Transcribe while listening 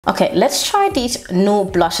Okay, let's try these new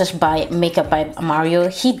blushes by Makeup by Mario.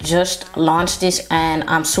 He just launched this and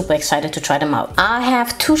I'm super excited to try them out. I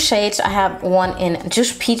have two shades. I have one in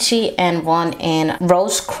Juice Peachy and one in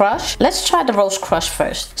Rose Crush. Let's try the Rose Crush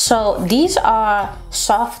first. So these are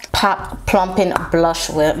soft pop plumping blush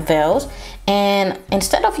veils, and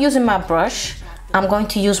instead of using my brush, I'm going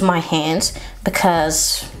to use my hands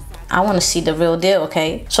because I want to see the real deal.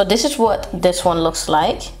 Okay, so this is what this one looks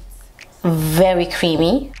like. Very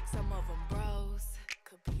creamy.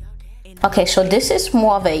 Okay, so this is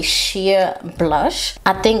more of a sheer blush.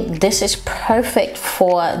 I think this is perfect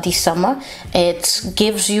for the summer. It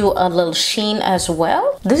gives you a little sheen as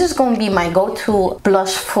well. This is going to be my go-to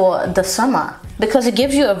blush for the summer because it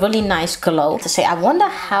gives you a really nice glow. To say, I wonder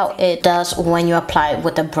how it does when you apply it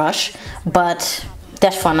with a brush, but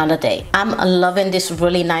that's for another day. I'm loving this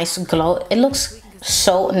really nice glow. It looks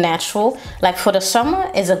so natural. Like for the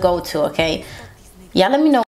summer, is a go-to. Okay, yeah, let me know